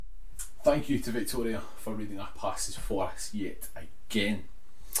Thank you to Victoria for reading our passage for us yet again.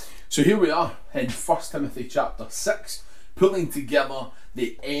 So here we are in 1 Timothy chapter 6, pulling together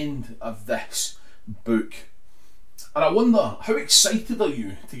the end of this book. And I wonder, how excited are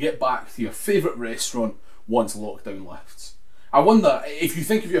you to get back to your favourite restaurant once lockdown lifts? I wonder if you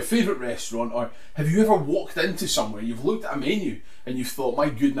think of your favourite restaurant, or have you ever walked into somewhere, you've looked at a menu and you've thought, my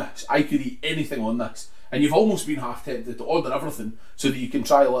goodness, I could eat anything on this. And you've almost been half tempted to order everything so that you can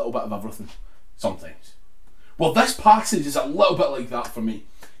try a little bit of everything sometimes. Well, this passage is a little bit like that for me.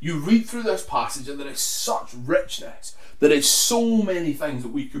 You read through this passage and there is such richness. There is so many things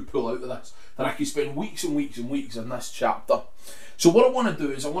that we could pull out of this that I could spend weeks and weeks and weeks in this chapter. So what I want to do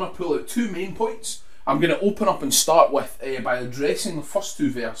is I want to pull out two main points. I'm going to open up and start with by addressing the first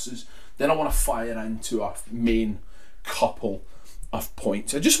two verses. Then I want to fire into our main couple of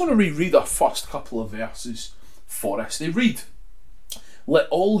points. I just want to reread our first couple of verses for us. They read, "Let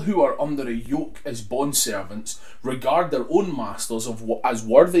all who are under a yoke as bondservants regard their own masters as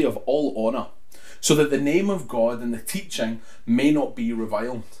worthy of all honour, so that the name of God and the teaching may not be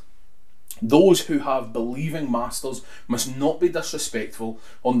reviled. Those who have believing masters must not be disrespectful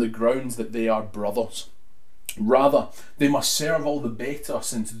on the grounds that they are brothers. Rather, they must serve all the better,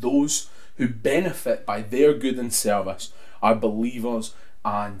 since those who benefit by their good and service are believers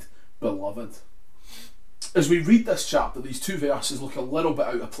and beloved." As we read this chapter, these two verses look a little bit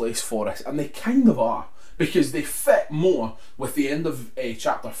out of place for us, and they kind of are, because they fit more with the end of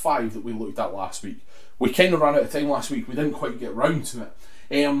chapter 5 that we looked at last week. We kind of ran out of time last week, we didn't quite get round to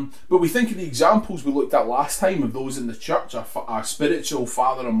it. But we think of the examples we looked at last time of those in the church, our spiritual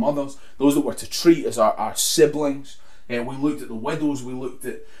father and mothers, those that we're to treat as our siblings. We looked at the widows, we looked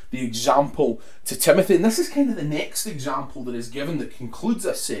at the example to Timothy, and this is kind of the next example that is given that concludes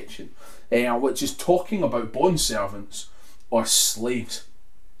this section, which is talking about bondservants or slaves.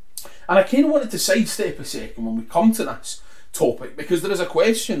 And I kind of wanted to sidestep a second when we come to this topic, because there is a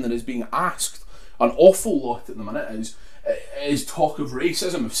question that is being asked an awful lot at the minute, is talk of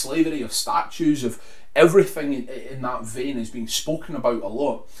racism, of slavery, of statues, of everything in that vein is being spoken about a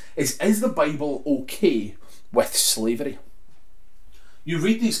lot. Is the Bible okay with slavery? You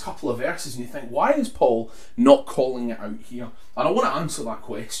read these couple of verses and you think, why is Paul not calling it out here? And I want to answer that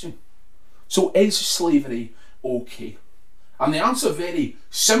question. So is slavery okay? And the answer, very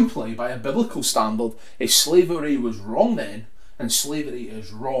simply, by a biblical standard, is slavery was wrong then, and slavery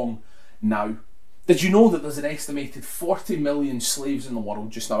is wrong now. Did you know that there's an estimated 40 million slaves in the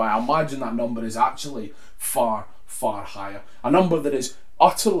world just now? I imagine that number is actually far, far higher. A number that is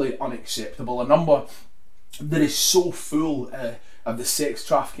utterly unacceptable, a number that is so full of the sex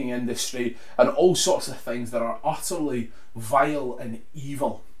trafficking industry and all sorts of things that are utterly vile and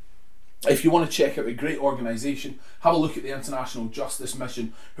evil. If you want to check out a great organisation, have a look at the International Justice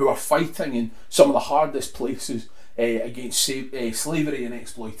Mission, who are fighting in some of the hardest places against slavery and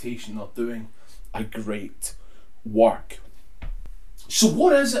exploitation. They're doing a great work. So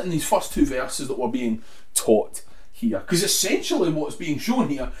what is it in these first two verses that we're being taught here? Because essentially what's being shown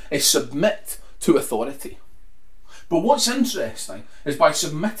here is submit to authority. But what's interesting is by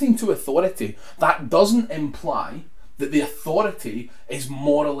submitting to authority, that doesn't imply that the authority is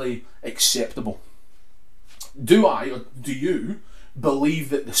morally acceptable. Do I, or do you, believe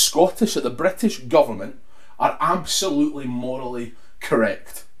that the Scottish or the British government are absolutely morally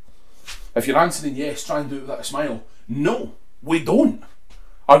correct? If you're answering yes, try and do it without a smile. No, we don't.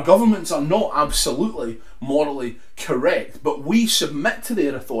 Our governments are not absolutely morally correct, but we submit to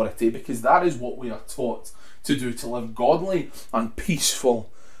their authority because that is what we are taught to do, to live godly and peaceful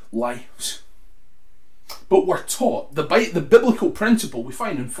lives. But we're taught, the biblical principle we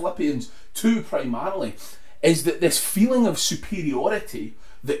find in Philippians 2 primarily, is that this feeling of superiority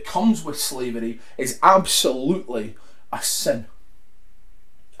that comes with slavery is absolutely a sin.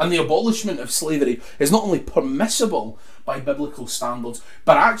 And the abolishment of slavery is not only permissible by biblical standards,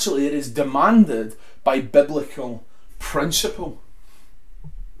 but actually it is demanded by biblical principle.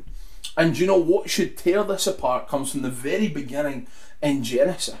 And you know what should tear this apart comes from the very beginning in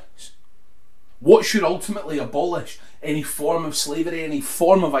Genesis. What should ultimately abolish any form of slavery, any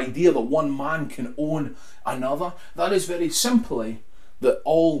form of idea that one man can own another? That is very simply that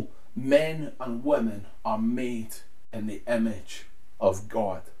all men and women are made in the image of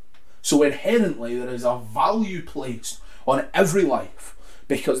God. So inherently there is a value placed on every life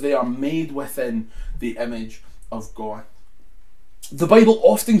because they are made within the image of God. The Bible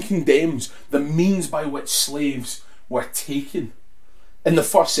often condemns the means by which slaves were taken. In the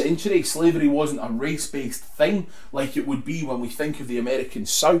first century, slavery wasn't a race-based thing like it would be when we think of the American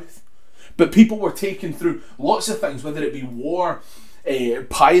South. But people were taken through lots of things, whether it be war,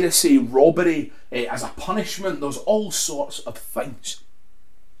 piracy, robbery as a punishment. There's all sorts of things.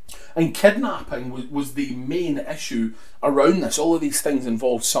 And kidnapping was the main issue around this. All of these things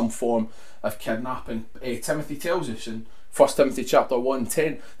involved some form of kidnapping. Timothy tells us in 1 Timothy chapter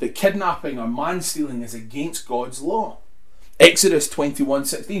 1:10 that kidnapping or man-stealing is against God's law. Exodus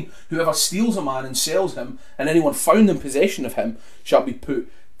 21:16, whoever steals a man and sells him, and anyone found in possession of him shall be put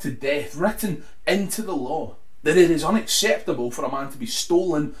to death. Written into the law that it is unacceptable for a man to be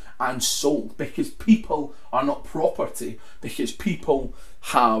stolen and sold, because people are not property, because people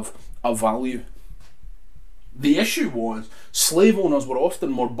have a value. The issue was slave owners were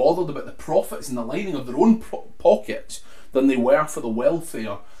often more bothered about the profits and the lining of their own pockets than they were for the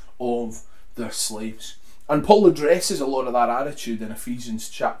welfare of their slaves. And Paul addresses a lot of that attitude in Ephesians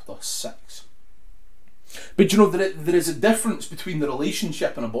chapter 6. But you know, there is a difference between the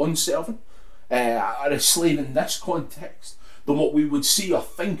relationship and a bondservant, or a slave in this context, than what we would see or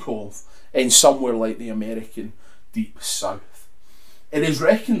think of in somewhere like the American Deep South. It is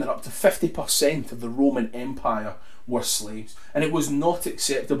reckoned that up to 50% of the Roman Empire were slaves, and it was not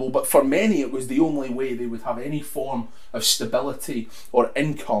acceptable, but for many it was the only way they would have any form of stability or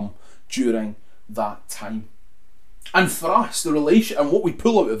income during that time. And for us, the relation and what we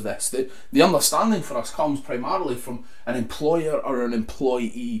pull out of this, the understanding for us comes primarily from an employer or an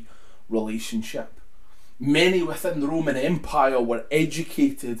employee relationship. Many within the Roman Empire were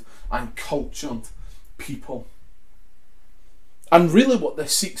educated and cultured people. And really what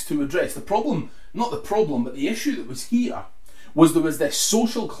this seeks to address, but the issue that was here, was there was this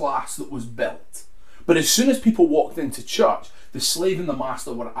social class that was built. But as soon as people walked into church, the slave and the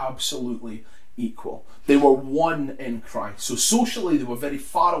master were absolutely equal. They were one in Christ. So socially they were very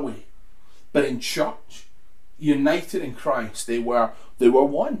far away. But in church, united in Christ, they were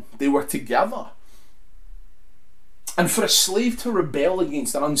one. They were together. And for a slave to rebel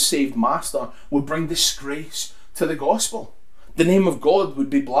against an unsaved master would bring disgrace to the gospel. The name of God would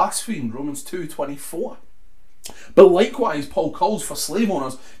be blasphemed, Romans 2:24. But likewise, Paul calls for slave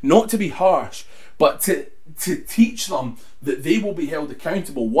owners not to be harsh, but to teach them that they will be held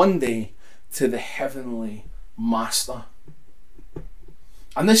accountable one day to the heavenly master.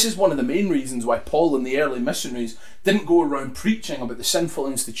 And this is one of the main reasons why Paul and the early missionaries didn't go around preaching about the sinful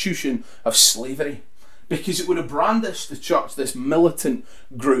institution of slavery, because it would have brandished the church, this militant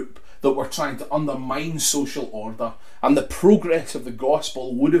group that were trying to undermine social order, and the progress of the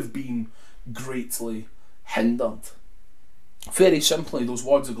gospel would have been greatly hindered. Very simply, those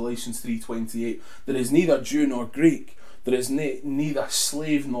words of Galatians 3:28, there is neither Jew nor Greek, there is neither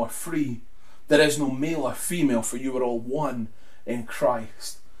slave nor free, there is no male or female, for you are all one in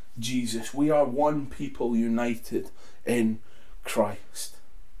Christ Jesus. We are one people united in Christ.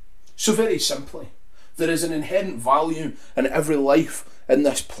 So very simply, there is an inherent value in every life in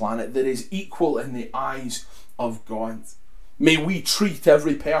this planet that is equal in the eyes of God. May we treat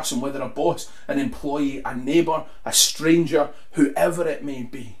every person, whether a boss, an employee, a neighbour, a stranger, whoever it may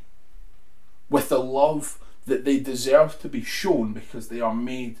be, with the love that they deserve to be shown, because they are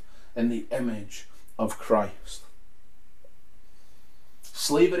made in the image of Christ.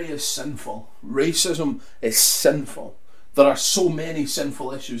 Slavery is sinful. Racism is sinful. There are so many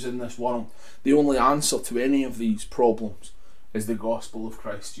sinful issues in this world. The only answer to any of these problems is the gospel of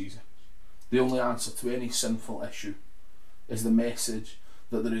Christ Jesus. The only answer to any sinful issue is the message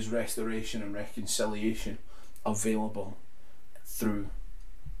that there is restoration and reconciliation available through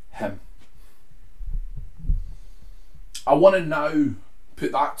Him. I want to now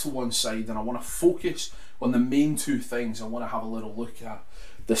put that to one side, and I want to focus on the main two things I want to have a little look at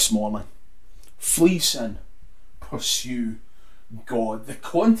this morning. Flee sin, pursue God. The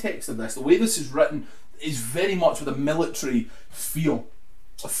context of this, the way this is written, is very much with a military feel.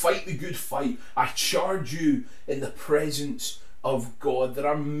 Fight the good fight. I charge you in the presence of God. There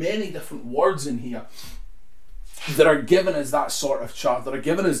are many different words in here that are given as that sort of charge, that are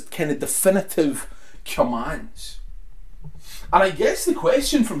given as kind of definitive commands. And I guess the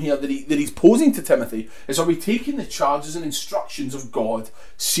question from here that he's posing to Timothy is, are we taking the charges and instructions of God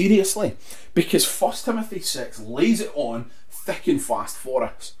seriously? Because 1 Timothy 6 lays it on thick and fast for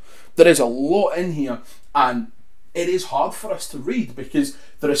us. There is a lot in here, and it is hard for us to read because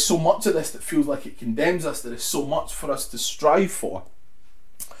there is so much of this that feels like it condemns us. There is so much for us to strive for.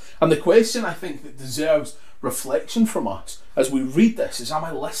 And the question I think that deserves reflection from us as we read this is, am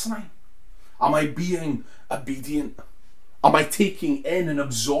I listening? Am I being obedient? Am I taking in and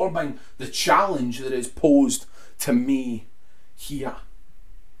absorbing the challenge that is posed to me here?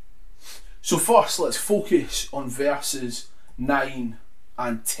 So first, let's focus on verses 9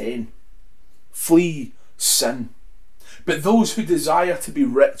 and 10. Flee sin. But those who desire to be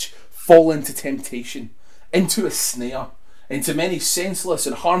rich fall into temptation, into a snare, into many senseless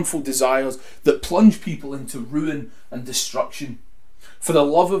and harmful desires that plunge people into ruin and destruction. For the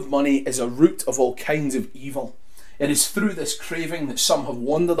love of money is a root of all kinds of evil. It is through this craving that some have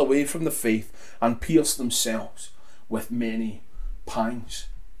wandered away from the faith and pierced themselves with many pangs.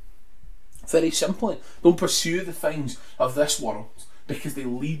 Very simply, don't pursue the things of this world because they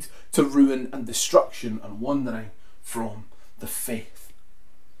lead to ruin and destruction and wandering from the faith.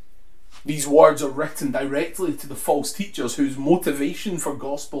 These words are written directly to the false teachers whose motivation for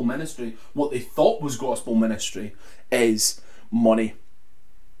gospel ministry, what they thought was gospel ministry, is money.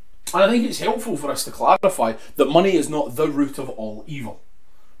 And I think it's helpful for us to clarify that money is not the root of all evil.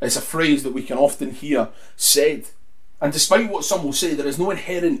 It's a phrase that we can often hear said. And despite what some will say, there is no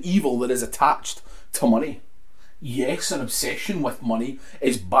inherent evil that is attached to money. Yes, an obsession with money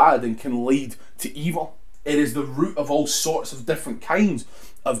is bad and can lead to evil. It is the root of all sorts of different kinds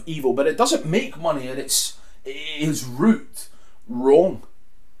of evil, but it doesn't make money at its root wrong.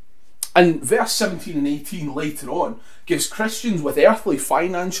 And verse 17 and 18 later on gives Christians with earthly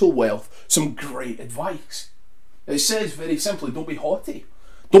financial wealth some great advice. It says very simply, don't be haughty.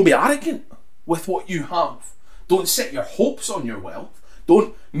 Don't be arrogant with what you have. Don't set your hopes on your wealth.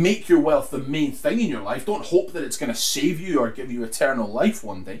 Don't make your wealth the main thing in your life. Don't hope that it's going to save you or give you eternal life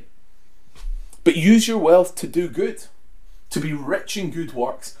one day. But use your wealth to do good, to be rich in good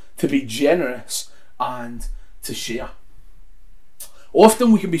works, to be generous and to share.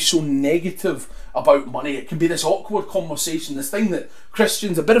 Often we can be so negative about money. It can be this awkward conversation, this thing that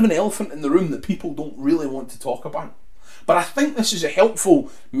Christians, a bit of an elephant in the room that people don't really want to talk about. But I think this is a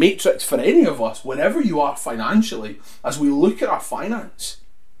helpful matrix for any of us, wherever you are financially, as we look at our finance.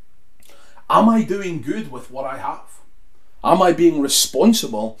 Am I doing good with what I have? Am I being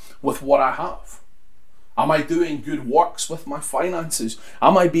responsible with what I have? Am I doing good works with my finances?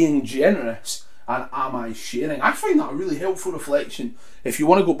 Am I being generous? And am I sharing? I find that a really helpful reflection. If you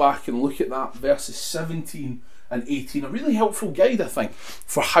want to go back and look at that, verses 17 and 18, a really helpful guide, I think,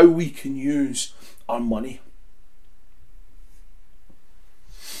 for how we can use our money.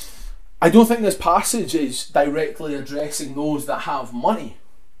 I don't think this passage is directly addressing those that have money,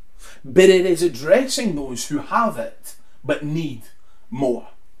 but it is addressing those who have it but need more.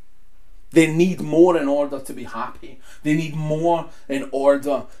 They need more in order to be happy. They need more in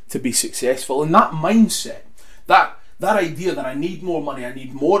order to be successful. And that mindset, that idea that I need more money, I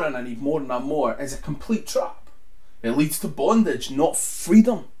need more and I need more and I'm more, is a complete trap. It leads to bondage, not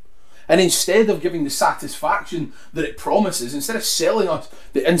freedom. And instead of giving the satisfaction that it promises, instead of selling us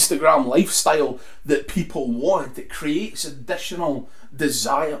the Instagram lifestyle that people want, it creates additional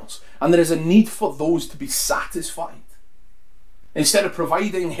desires. And there is a need for those to be satisfied. Instead of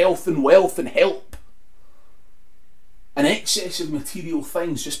providing health and wealth and help, an excess of material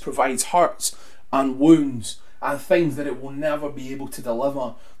things just provides hurts and wounds and things that it will never be able to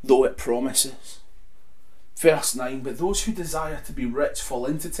deliver, though it promises. Verse 9, but those who desire to be rich fall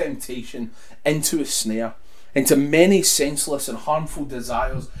into temptation, into a snare, into many senseless and harmful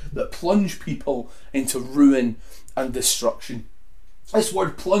desires that plunge people into ruin and destruction. This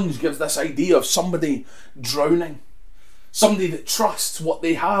word plunge gives this idea of somebody drowning. Somebody that trusts what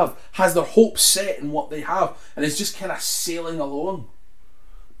they have, has their hopes set in what they have, and is just kind of sailing along.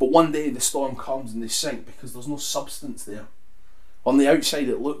 But one day the storm comes and they sink because there's no substance there. On the outside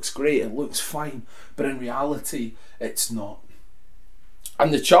it looks great, it looks fine, but in reality it's not.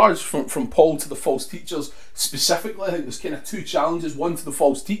 And the charge from Paul to the false teachers specifically, I think there's kind of two challenges, one to the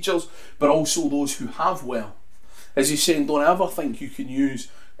false teachers, but also those who have wealth. As he's saying, don't ever think you can use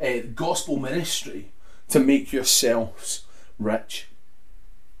gospel ministry to make yourselves rich.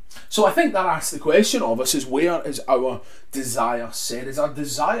 So I think that asks the question of us is, where is our desire set? Is our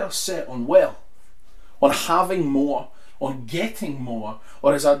desire set on wealth, on having more, on getting more,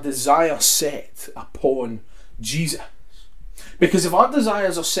 or is our desire set upon Jesus? Because if our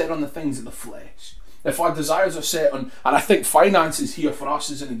desires are set on the things of the flesh, if our desires are set on, and I think finances here for us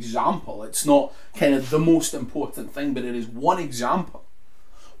is an example, it's not kind of the most important thing, but it is one example.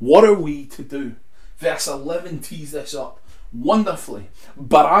 What are we to do? Verse 11 tees this up wonderfully.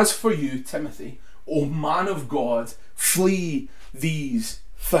 But as for you, Timothy, O man of God, flee these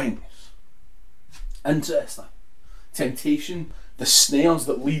things. Interesting. Temptation, the snares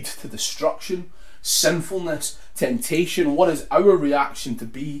that lead to destruction, sinfulness, temptation. What is our reaction to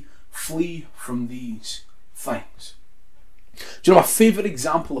be? Flee from these things. Do you know my favourite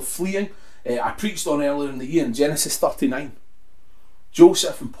example of fleeing? I preached on earlier in the year in Genesis 39.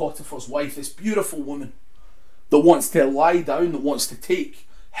 Joseph and Potiphar's wife, this beautiful woman that wants to lie down, that wants to take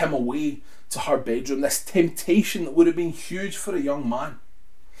him away to her bedroom, this temptation that would have been huge for a young man.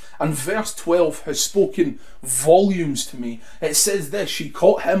 And verse 12 has spoken volumes to me. It says this: she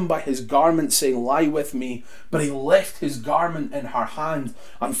caught him by his garment, saying, lie with me. But he left his garment in her hand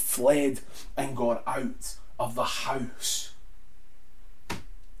and fled and got out of the house.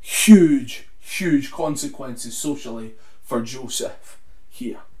 Huge, huge consequences socially for Joseph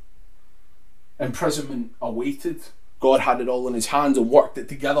here. Imprisonment awaited. God had it all in his hands and worked it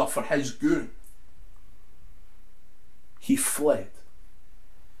together for his good. He fled.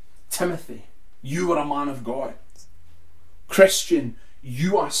 Timothy, you are a man of God. Christian,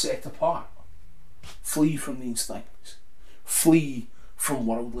 you are set apart. Flee from these things. Flee from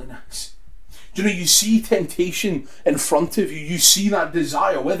worldliness. Do you know, you see temptation in front of you. You see that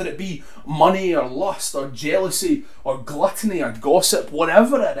desire, whether it be money or lust or jealousy or gluttony or gossip,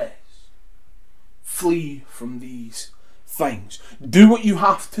 whatever it is. Flee from these things. Do what you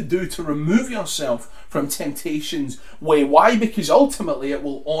have to do to remove yourself from temptation's way. Why? Because ultimately it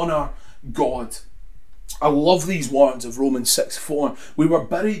will honour God. I love these words of Romans 6:4. We were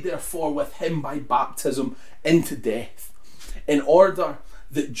buried therefore with him by baptism into death, in order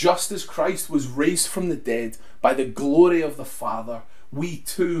that just as Christ was raised from the dead by the glory of the Father, we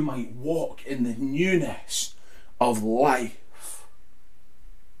too might walk in the newness of life.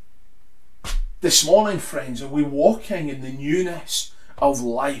 This morning, friends, are we walking in the newness of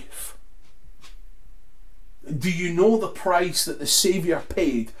life? Do you know the price that the Saviour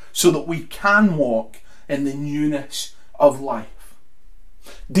paid so that we can walk in the newness of life?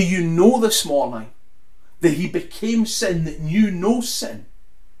 Do you know this morning that he became sin that knew no sin,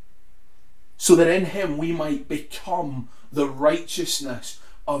 so that in him we might become the righteousness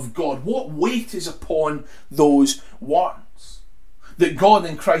of God? What weight is upon those words? That God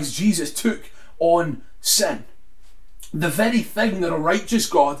in Christ Jesus took on sin. The very thing that a righteous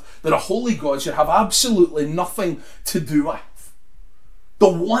God, that a holy God should have absolutely nothing to do with. The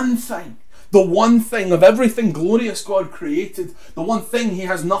one thing of everything glorious God created, the one thing he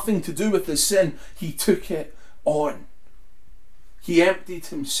has nothing to do with is sin, he took it on. He emptied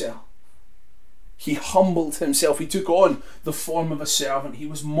himself. He humbled himself. He took on the form of a servant. He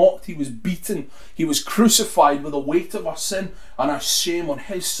was mocked. He was beaten. He was crucified with the weight of our sin and our shame on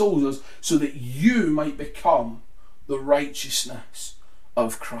his shoulders, so that you might become the righteousness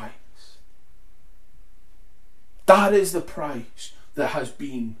of Christ. That is the price that has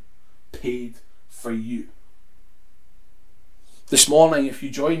been paid for you. This morning, if you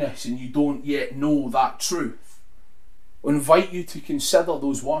join us and you don't yet know that truth, I invite you to consider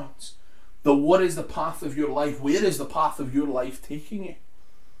those words. That what is the path of your life? Where is the path of your life taking you?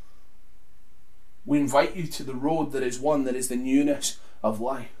 We invite you to the road that is one that is the newness of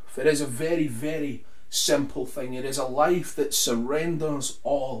life. It is a very, very simple thing. It is a life that surrenders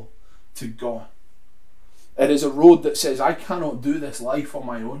all to God. It is a road that says, I cannot do this life on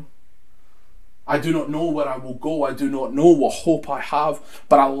my own. I do not know where I will go. I do not know what hope I have,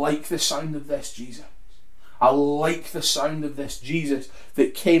 but I like the sound of this Jesus. I like the sound of this Jesus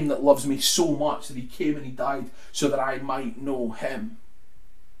that came, that loves me so much that he came and he died so that I might know him.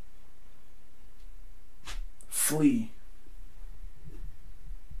 Flee.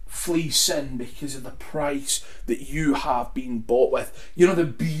 Flee sin because of the price that you have been bought with. You know, the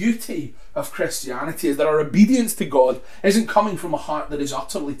beauty of Christianity is that our obedience to God isn't coming from a heart that is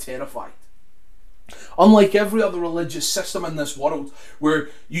utterly terrified. Unlike every other religious system in this world, where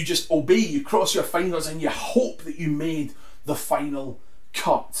you just obey, you cross your fingers and you hope that you made the final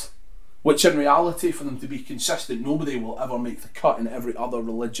cut, which in reality, for them to be consistent, nobody will ever make the cut in every other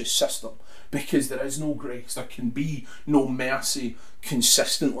religious system, because there is no grace, there can be no mercy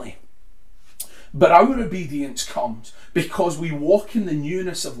consistently. But our obedience comes because we walk in the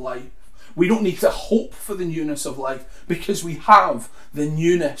newness of life. We don't need to hope for the newness of life, because we have the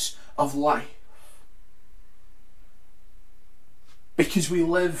newness of life. Because we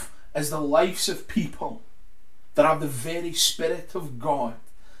live as the lives of people that have the very Spirit of God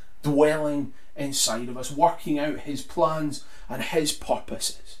dwelling inside of us, working out his plans and his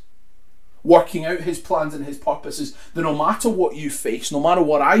purposes. Working out his plans and his purposes, that no matter what you face, no matter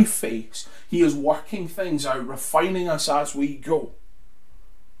what I face, he is working things out, refining us as we go.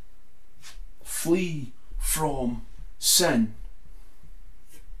 Flee from sin.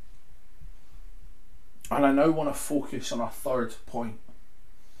 And I now want to focus on our third point.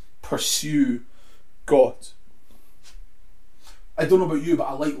 Pursue God. I don't know about you, but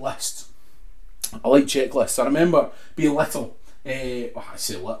I like lists. I like checklists. I remember being little Well, I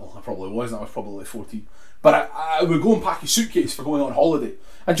say little, I probably wasn't, I was probably 14. But I would go and pack a suitcase for going on holiday.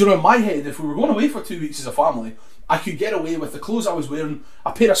 And you know, in my head, if we were going away for 2 weeks as a family, I could get away with the clothes I was wearing,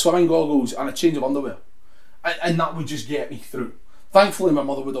 a pair of swimming goggles and a change of underwear. And that would just get me through. Thankfully, my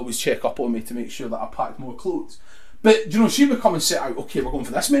mother would always check up on me to make sure that I packed more clothes. But, you know, she would come and set out, okay, we're going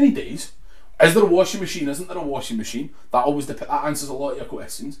for this many days. Is there a washing machine? Isn't there a washing machine? That answers a lot of your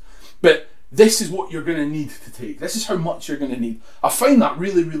questions. But this is what you're going to need to take. This is how much you're going to need. I find that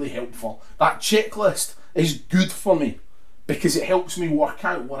really, really helpful. That checklist is good for me because it helps me work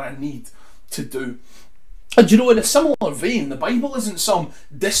out what I need to do. And you know, in a similar vein, the Bible isn't some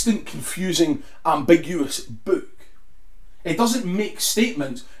distant, confusing, ambiguous book. It doesn't make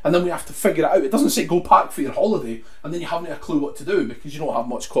statements and then we have to figure it out. It doesn't say go pack for your holiday and then you haven't a clue what to do because you don't have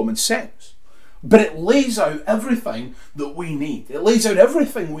much common sense. But it lays out everything that we need. It lays out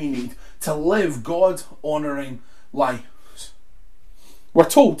everything we need to live God-honouring lives. We're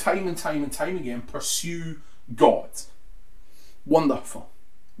told time and time and time again, pursue God. Wonderful.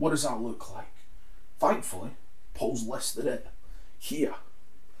 What does that look like? Thankfully, Paul's listed it here.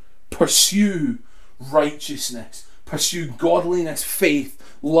 Pursue righteousness. Pursue godliness, faith,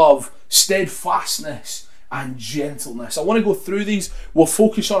 love, steadfastness, and gentleness. I want to go through these. We'll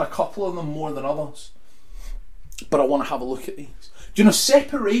focus on a couple of them more than others. But I want to have a look at these. Do you know,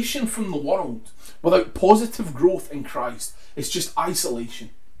 separation from the world without positive growth in Christ is just isolation.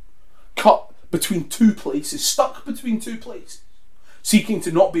 Cut between two places, stuck between two places. Seeking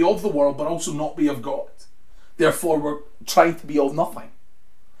to not be of the world, but also not be of God. Therefore, we're trying to be of nothing.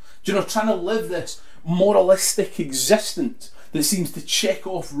 Do you know, trying to live this moralistic existence that seems to check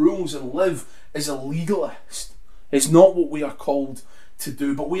off rules and live as a legalist is not what we are called to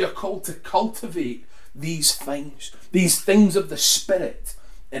do, but we are called to cultivate these things of the Spirit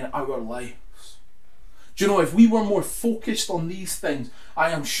in our lives. Do you know, if we were more focused on these things, I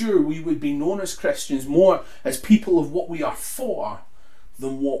am sure we would be known as Christians more as people of what we are for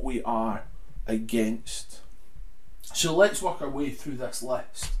than what we are against. So let's work our way through this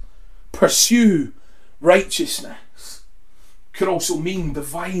list. Pursue righteousness could also mean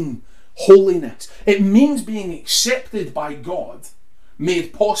divine holiness. It means being accepted by God,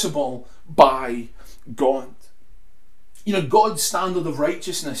 made possible by God. You know, God's standard of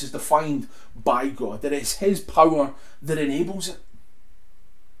righteousness is defined by God. It is His power that enables it.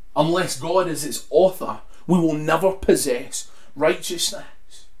 Unless God is its author, we will never possess righteousness.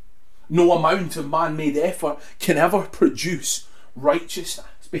 No amount of man-made effort can ever produce righteousness,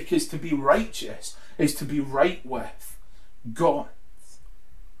 because to be righteous is to be right with God.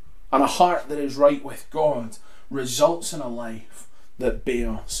 And a heart that is right with God results in a life that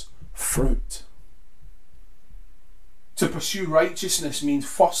bears fruit. To pursue righteousness means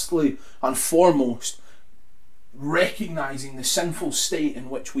firstly and foremost recognizing the sinful state in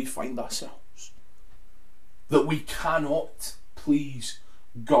which we find ourselves. That we cannot please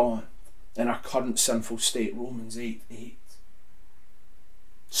God in our current sinful state. Romans 8:8.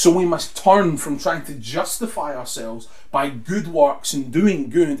 So we must turn from trying to justify ourselves by good works and doing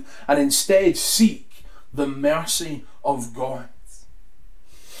good, and instead seek the mercy of God.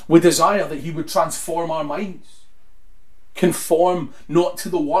 We desire that He would transform our minds. Conform not to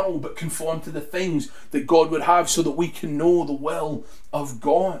the world, but conform to the things that God would have, so that we can know the will of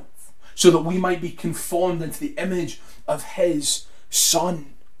God, so that we might be conformed into the image of His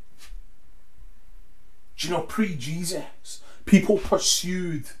Son. Do you know, pre-Jesus, people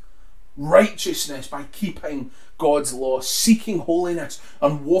pursued righteousness by keeping God's law, seeking holiness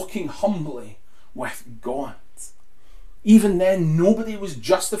and walking humbly with God. Even then, nobody was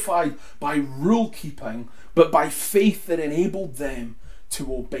justified by rule keeping, but by faith that enabled them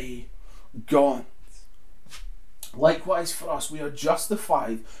to obey God. Likewise for us, we are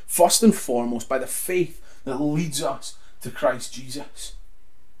justified first and foremost by the faith that leads us to Christ Jesus.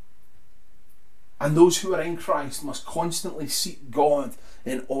 And those who are in Christ must constantly seek God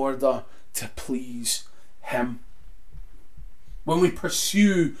in order to please Him. When we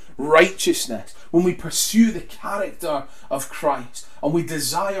pursue righteousness, when we pursue the character of Christ, and we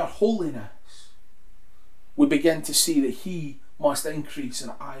desire holiness, we begin to see that He must increase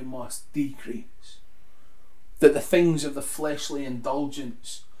and I must decrease. That the things of the fleshly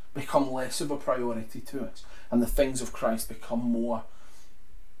indulgence become less of a priority to us, and the things of Christ become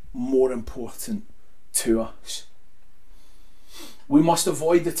more important to us. We must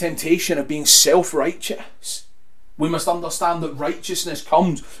avoid the temptation of being self-righteous. We must understand that righteousness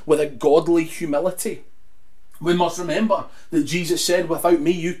comes with a godly humility. We must remember that Jesus said, without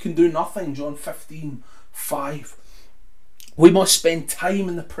me you can do nothing, John 15:5. We must spend time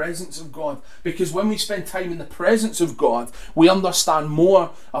in the presence of God, because when we spend time in the presence of God, we understand more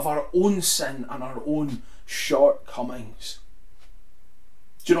of our own sin and our own shortcomings.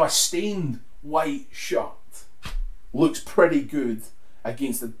 Do you know, a stained white shirt looks pretty good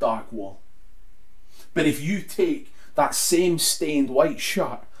against a dark wall. But if you take that same stained white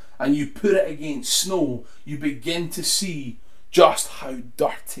shirt and you put it against snow, you begin to see just how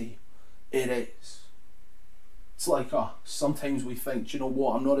dirty it is. It's like us. Sometimes we think, do you know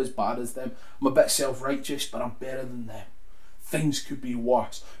what, I'm not as bad as them. I'm a bit self-righteous, but I'm better than them. Things could be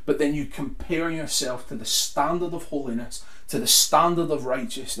worse. But then you compare yourself to the standard of holiness, to the standard of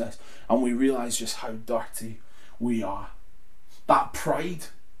righteousness, and we realise just how dirty we are. That pride,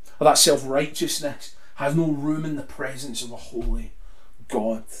 or that self-righteousness, has no room in the presence of a holy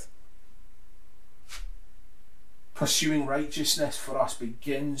God. Pursuing righteousness for us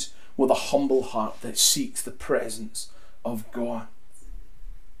begins with a humble heart that seeks the presence of God.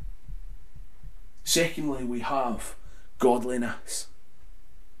 Secondly, we have godliness.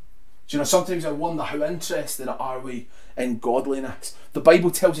 Do you know, sometimes I wonder, how interested are we in godliness? The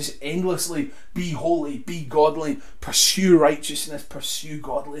Bible tells us endlessly, be holy, be godly, pursue righteousness, pursue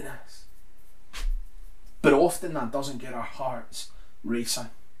godliness. But often that doesn't get our hearts racing.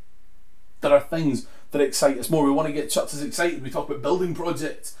 There are things that excite us more. We want to get churches excited. We talk about building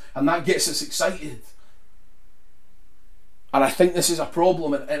projects, and that gets us excited. And I think this is a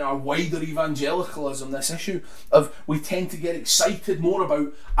problem in our wider evangelicalism, this issue of we tend to get excited more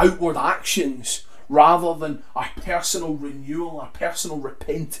about outward actions rather than our personal renewal, our personal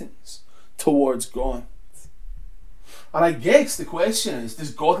repentance towards God. And I guess the question is,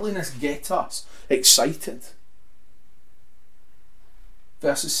 does godliness get us excited?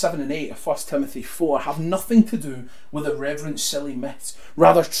 Verses 7 and 8 of 1 Timothy 4 have nothing to do with irreverent, silly myths.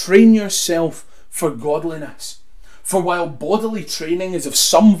 Rather, train yourself for godliness. For while bodily training is of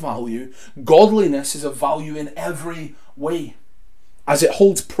some value, godliness is of value in every way, as it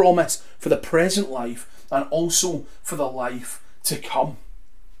holds promise for the present life and also for the life to come.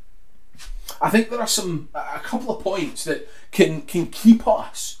 I think there are a couple of points that can keep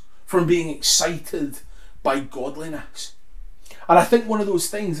us from being excited by godliness. And I think one of those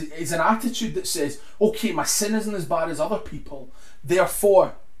things is an attitude that says, okay, my sin isn't as bad as other people,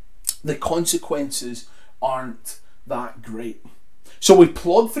 therefore the consequences aren't that great. So we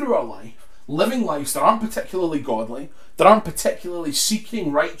plod through our life, living lives that aren't particularly godly, that aren't particularly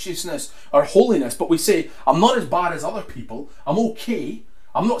seeking righteousness or holiness, but we say, I'm not as bad as other people, I'm okay,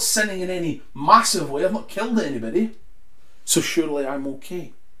 I'm not sinning in any massive way, I've not killed anybody, so surely I'm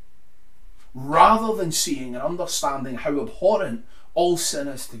okay. Rather than seeing and understanding how abhorrent all sin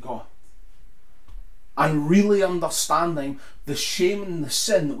is to God, and really understanding the shame and the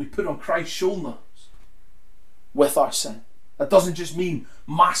sin that we put on Christ's shoulders with our sin. That doesn't just mean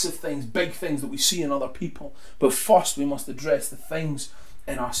massive things, big things that we see in other people, but first we must address the things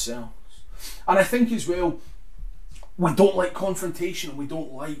in ourselves. And I think as well, we don't like confrontation, we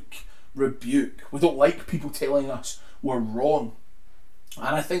don't like rebuke, we don't like people telling us we're wrong.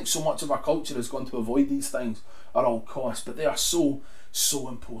 And I think so much of our culture is going to avoid these things at all costs, but they are so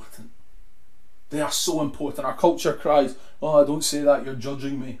important. They are so important. Our culture cries, oh, don't say that, you're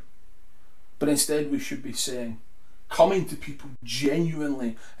judging me. But instead we should be saying, coming to people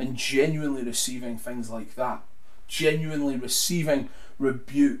genuinely receiving things like that, genuinely receiving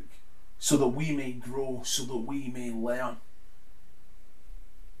rebuke so that we may grow, so that we may learn.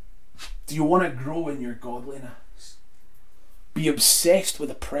 Do you want to grow in your godliness? Be obsessed with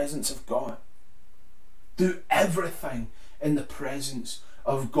the presence of God. Do everything in the presence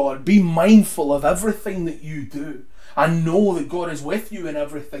of God. Be mindful of everything that you do. And know that God is with you in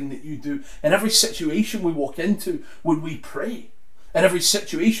everything that you do. In every situation we walk into, would we pray? In every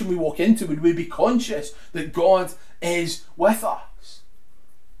situation we walk into, would we be conscious that God is with us?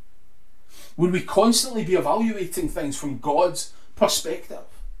 Would we constantly be evaluating things from God's perspective?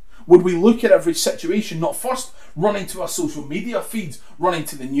 Would we look at every situation, not first running to our social media feeds, running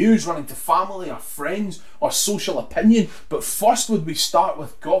to the news, running to family, our friends, our social opinion, but first would we start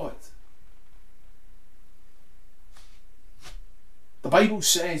with God? The Bible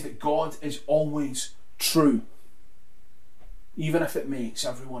says that God is always true, even if it makes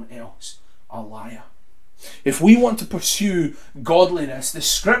everyone else a liar. If we want to pursue godliness, the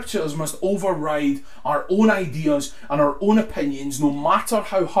scriptures must override our own ideas and our own opinions, no matter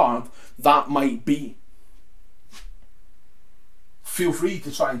how hard that might be. Feel free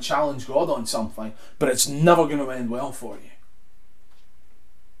to try and challenge God on something, but it's never going to end well for you.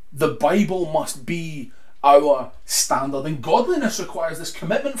 The Bible must be our standard. And godliness requires this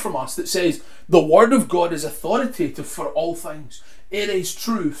commitment from us that says the Word of God is authoritative for all things. It is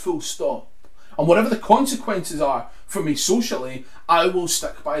true, full stop. And whatever the consequences are for me socially, I will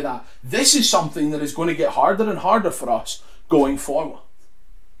stick by that. This is something that is going to get harder and harder for us going forward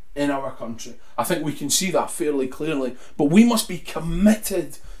in our country. I think we can see that fairly clearly. But we must be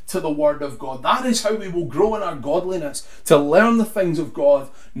committed to the Word of God. That is how we will grow in our godliness, to learn the things of God,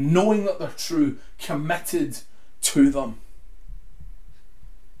 knowing that they're true, committed to them.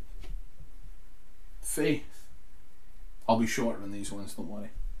 Faith. I'll be shorter on these ones, don't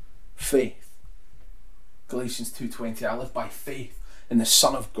worry. Faith. Galatians 2:20, I live by faith in the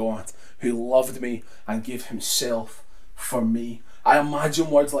Son of God who loved me and gave himself for me. I imagine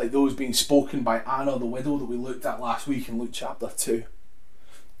words like those being spoken by Anna the widow that we looked at last week in Luke chapter 2.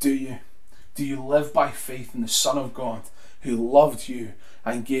 Do you? Do you live by faith in the Son of God who loved you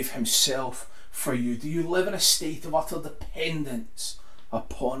and gave himself for you? Do you live in a state of utter dependence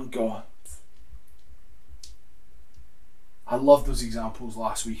upon God? I love those examples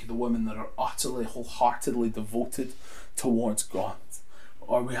last week of the women that are utterly, wholeheartedly devoted towards God.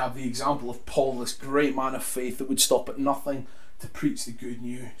 Or we have the example of Paul, this great man of faith that would stop at nothing to preach the good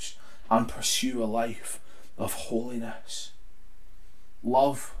news and pursue a life of holiness.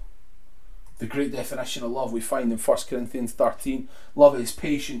 Love, the great definition of love we find in 1 Corinthians 13. Love is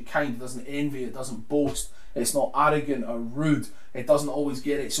patient, kind, it doesn't envy, it doesn't boast, it's not arrogant or rude, it doesn't always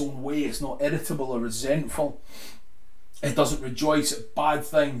get its own way, it's not irritable or resentful. It doesn't rejoice at bad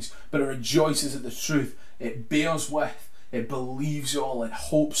things, but it rejoices at the truth. It bears with, it believes all, it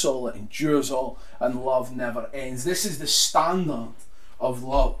hopes all, it endures all, and love never ends. This is the standard of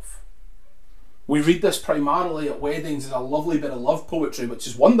love. We read this primarily at weddings as a lovely bit of love poetry, which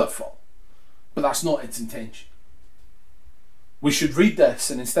is wonderful, but that's not its intention. We should read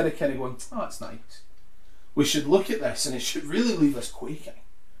this and instead of kind of going, oh, that's nice, we should look at this and it should really leave us quaking,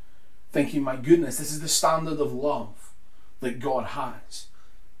 thinking, my goodness, this is the standard of love that God has.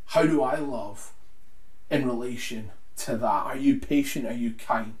 How do I love in relation to that? Are you patient? Are you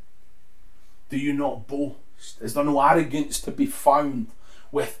kind? Do you not boast? Is there no arrogance to be found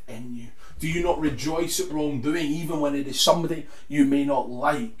within you? Do you not rejoice at wrongdoing even when it is somebody you may not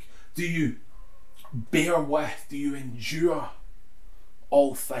like? Do you bear with? Do you endure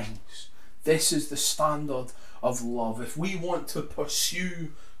all things? This is the standard of love. If we want to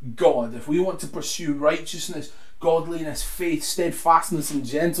pursue God, if we want to pursue righteousness, godliness, faith, steadfastness and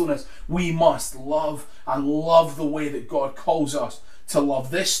gentleness, we must love and love the way that God calls us to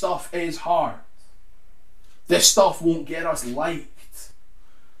love. This stuff is hard. This stuff won't get us liked.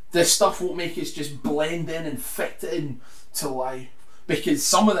 This stuff won't make us just blend in and fit in to life, because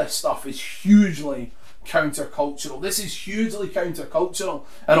some of this stuff is hugely countercultural. This is hugely countercultural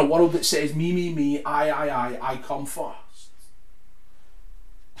in a world that says me, I come first.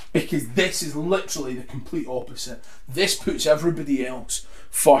 Because this is literally the complete opposite. This puts everybody else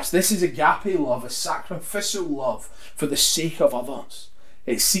first. This is agape love, a sacrificial love for the sake of others.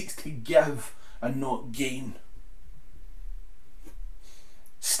 It seeks to give and not gain.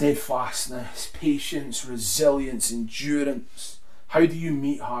 Steadfastness, patience, resilience, endurance. How do you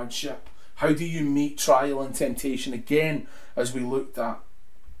meet hardship? How do you meet trial and temptation? Again, as we looked at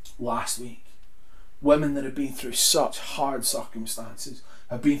last week, women that have been through such hard circumstances,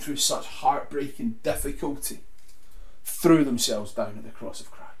 have been through such heartbreaking difficulty, threw themselves down at the cross of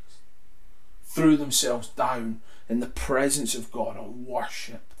Christ, threw themselves down in the presence of God and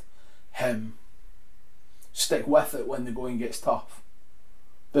worshipped Him. Stick with it when the going gets tough.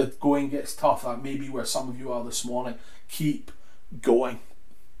 The going gets tough. That may be where some of you are this morning. Keep going.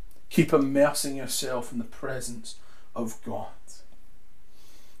 Keep immersing yourself in the presence of God.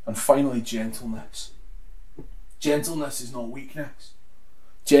 And finally, gentleness. Gentleness is not weakness.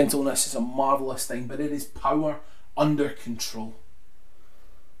 Gentleness is a marvellous thing, but it is power under control.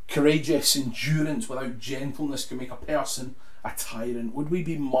 Courageous endurance without gentleness can make a person a tyrant. Would we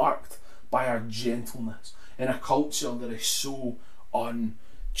be marked by our gentleness in a culture that is so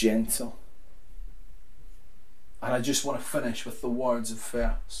ungentle? And I just want to finish with the words of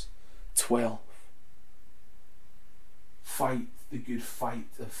verse 12. Fight the good fight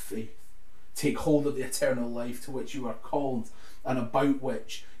of faith. Take hold of the eternal life to which you are called and about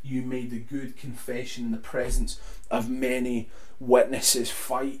which you made the good confession in the presence of many witnesses.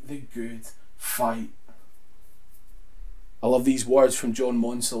 Fight the good fight. I love these words from John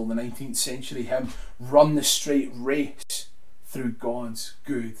Monsell, the 19th century hymn. Run the straight race through God's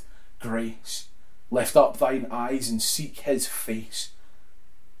good grace. Lift up thine eyes and seek His face.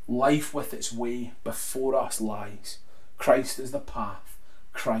 Life with its way before us lies. Christ is the path.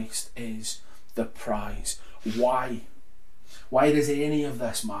 Christ is the prize. Why? Why does any of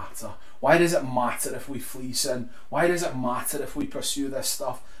this matter? Why does it matter if we flee sin? Why does it matter if we pursue this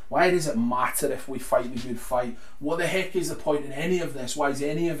stuff? Why does it matter if we fight the good fight? What the heck is the point in any of this? Why is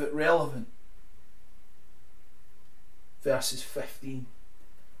any of it relevant? Verses 15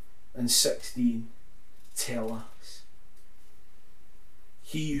 and 16 tell us,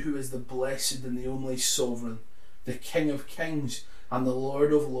 He who is the blessed and the only sovereign, the King of kings and the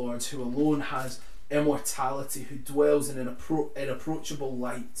Lord of lords, who alone has immortality, who dwells in an inapproachable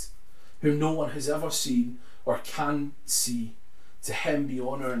light, whom no one has ever seen or can see, to him be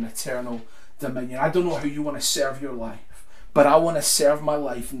honour and eternal dominion. I don't know how you want to serve your life, but I want to serve my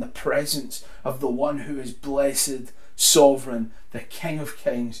life in the presence of the one who is blessed, sovereign, the King of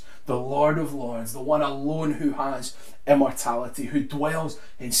kings, the Lord of lords, the one alone who has immortality, who dwells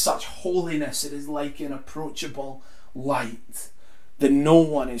in such holiness it is like an approachable light that no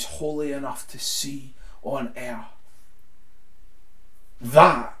one is holy enough to see on earth.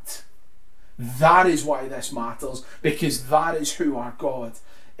 That is why this matters, because that is who our God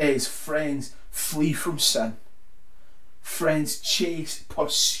is. Friends, flee from sin. Friends, chase,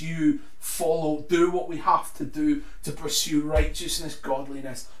 pursue, follow, do what we have to do to pursue righteousness,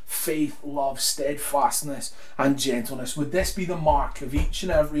 godliness, faith, love, steadfastness, and gentleness. Would this be the mark of each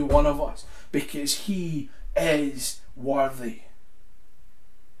and every one of us? Because He is worthy.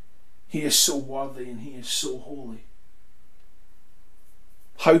 He is so worthy and He is so holy.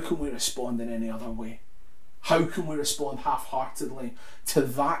 How can we respond in any other way? How can we respond half-heartedly to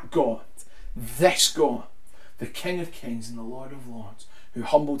that God, this God, the King of kings and the Lord of lords, who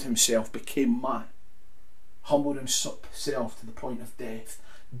humbled Himself, became man, humbled Himself to the point of death,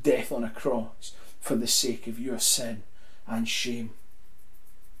 death on a cross, for the sake of your sin and shame?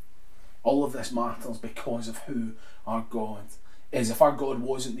 All of this matters because of who our God is. If our God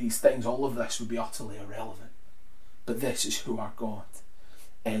wasn't these things, all of this would be utterly irrelevant. But this is who our God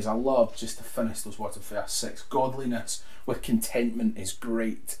is. I love, just to finish those words of verse 6, godliness with contentment is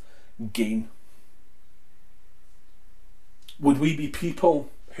great gain. Would we be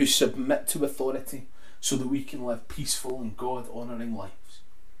people who submit to authority so that we can live peaceful and God-honouring lives?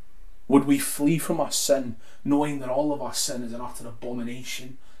 Would we flee from our sin, knowing that all of our sin is an utter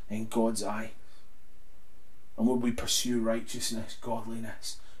abomination in God's eye? And would we pursue righteousness,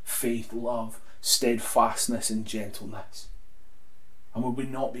 godliness, faith, love, steadfastness and gentleness? And would we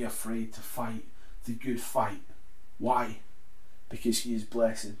not be afraid to fight the good fight? Why? Because He is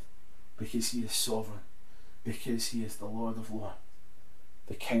blessed, because He is sovereign, because He is the Lord of lords,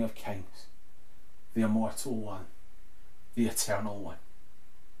 the King of kings, the immortal one, the eternal one.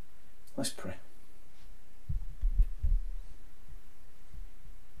 Let's pray.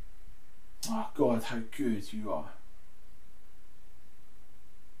 Oh God, how good You are.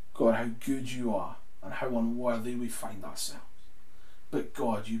 God, how good You are, and how unworthy we find ourselves. But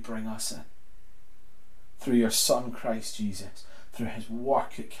God, You bring us in. Through Your Son Christ Jesus, through His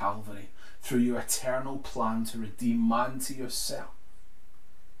work at Calvary, through Your eternal plan to redeem man to Yourself,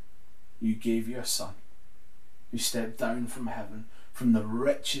 You gave Your Son, who stepped down from heaven, from the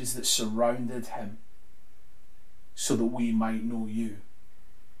riches that surrounded Him, so that we might know You,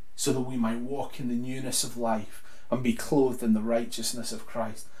 so that we might walk in the newness of life and be clothed in the righteousness of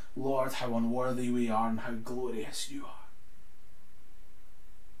Christ. Lord, how unworthy we are and how glorious You are.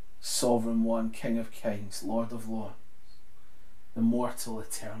 Sovereign One, King of kings, Lord of lords, immortal,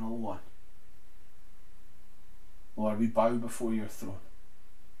 eternal One. Lord, we bow before Your throne.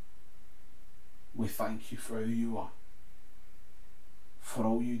 We thank You for who You are, for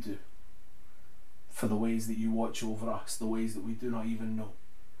all You do, for the ways that You watch over us, the ways that we do not even know.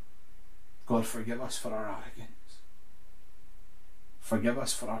 God, forgive us for our arrogance. Forgive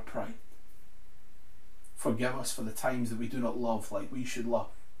us for our pride. Forgive us for the times that we do not love like we should love,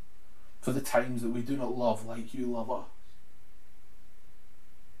 for the times that we do not love like You love us.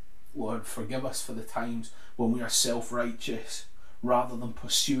 Lord, forgive us for the times when we are self-righteous rather than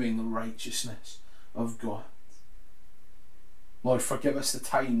pursuing the righteousness of God. Lord, forgive us the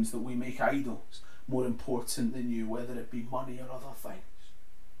times that we make idols more important than You, whether it be money or other things.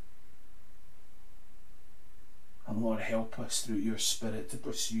 And Lord, help us through Your Spirit to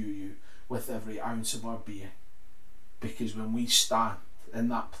pursue You with every ounce of our being. Because when we stand in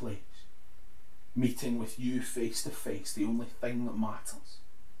that place, meeting with You face to face, the only thing that matters,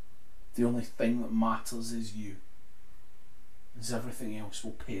 the only thing that matters is You, as everything else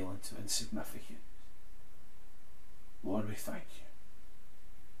will pale into insignificance. Lord, we thank You.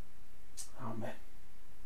 Amen.